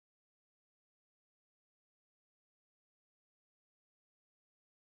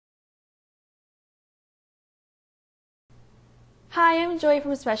Hi, I'm Joy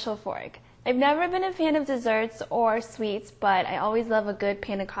from Special Fork. I've never been a fan of desserts or sweets, but I always love a good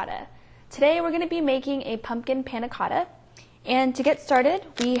panna cotta. Today we're going to be making a pumpkin panna cotta. And to get started,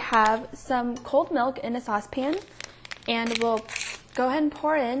 we have some cold milk in a saucepan, and we'll go ahead and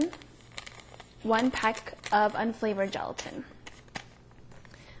pour in 1 peck of unflavored gelatin.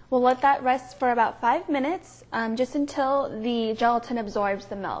 We'll let that rest for about 5 minutes, just until the gelatin absorbs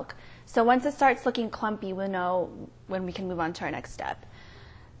the milk. So once it starts looking clumpy, we'll know when we can move on to our next step.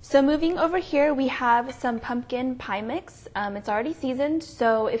 So moving over here, we have some pumpkin pie mix. It's already seasoned,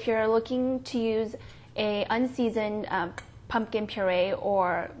 so if you're looking to use a unseasoned pumpkin puree,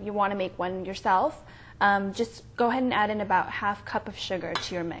 or you want to make one yourself, just go ahead and add in about ½ cup of sugar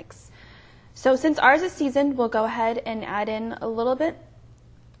to your mix. So since ours is seasoned, we'll go ahead and add in a little bit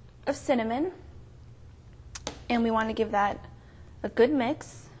of cinnamon, and we want to give that a good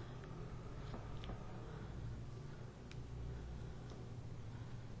mix.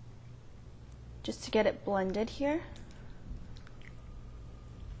 Just to get it blended here.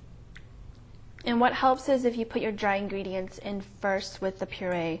 And what helps is if you put your dry ingredients in first with the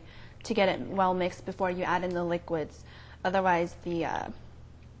puree to get it well mixed before you add in the liquids. Otherwise the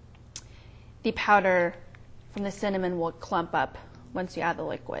powder from the cinnamon will clump up once you add the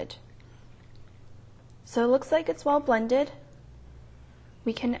liquid. So it looks like it's well blended.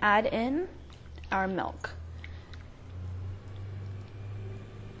 We can add in our milk.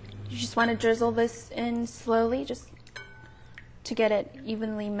 You just want to drizzle this in slowly just to get it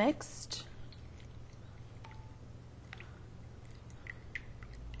evenly mixed.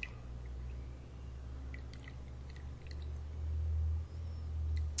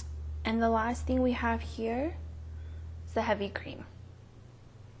 And the last thing we have here is the heavy cream.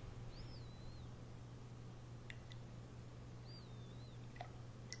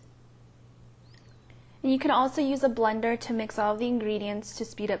 And you can also use a blender to mix all of the ingredients to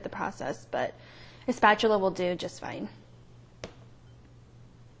speed up the process, but a spatula will do just fine.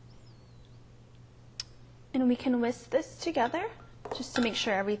 And we can whisk this together just to make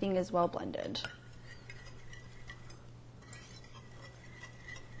sure everything is well blended.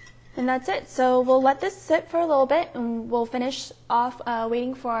 And that's it. So we'll let this sit for a little bit, and we'll finish off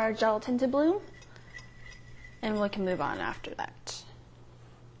waiting for our gelatin to bloom, and we can move on after that.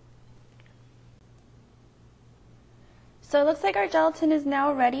 So it looks like our gelatin is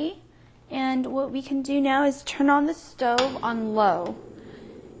now ready, and what we can do now is turn on the stove on low.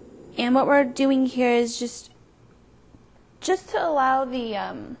 And what we're doing here is just to allow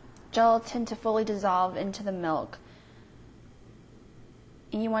the gelatin to fully dissolve into the milk.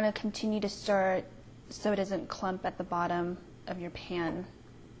 And you want to continue to stir it so it doesn't clump at the bottom of your pan.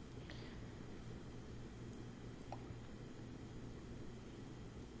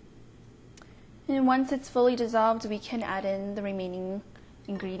 And once it's fully dissolved, we can add in the remaining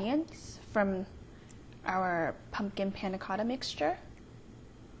ingredients from our pumpkin panna cotta mixture.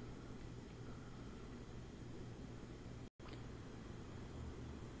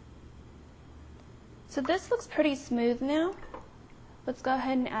 So this looks pretty smooth now. Let's go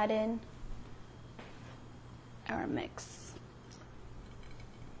ahead and add in our mix.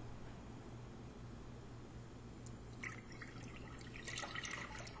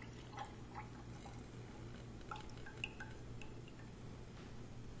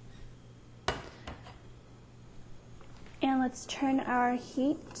 And let's turn our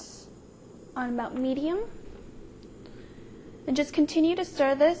heat on about medium. And just continue to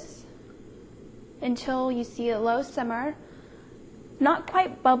stir this until you see a low simmer. Not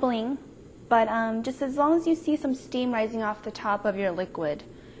quite bubbling, but just as long as you see some steam rising off the top of your liquid,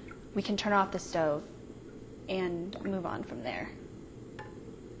 we can turn off the stove and move on from there.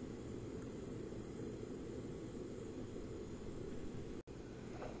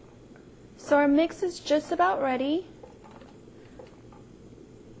 So our mix is just about ready.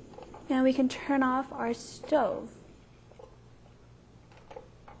 Now we can turn off our stove.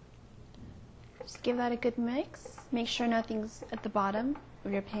 Just give that a good mix. Make sure nothing's at the bottom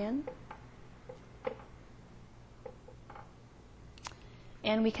of your pan.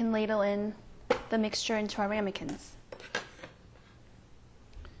 And we can ladle in the mixture into our ramekins.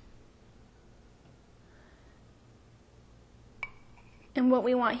 And what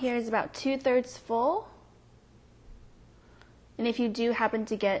we want here is about 2/3 full. And if you do happen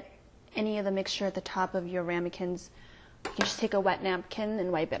to get any of the mixture at the top of your ramekins, you can just take a wet napkin and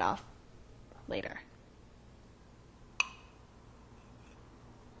wipe it off later.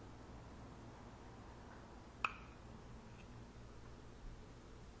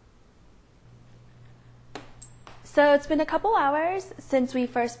 So it's been a couple hours since we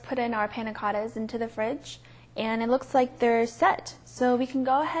first put in our panna cottas into the fridge, and it looks like they're set. So we can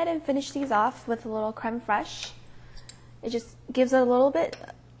go ahead and finish these off with a little creme fraiche. It just gives a little bit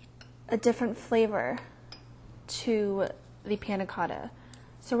a different flavor to the panna cotta.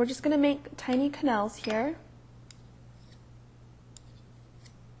 So we're just going to make tiny canals here.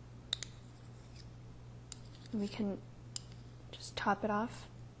 We can just top it off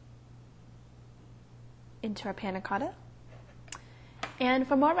into our panna cotta. And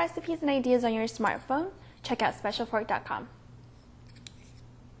for more recipes and ideas on your smartphone, check out specialfork.com.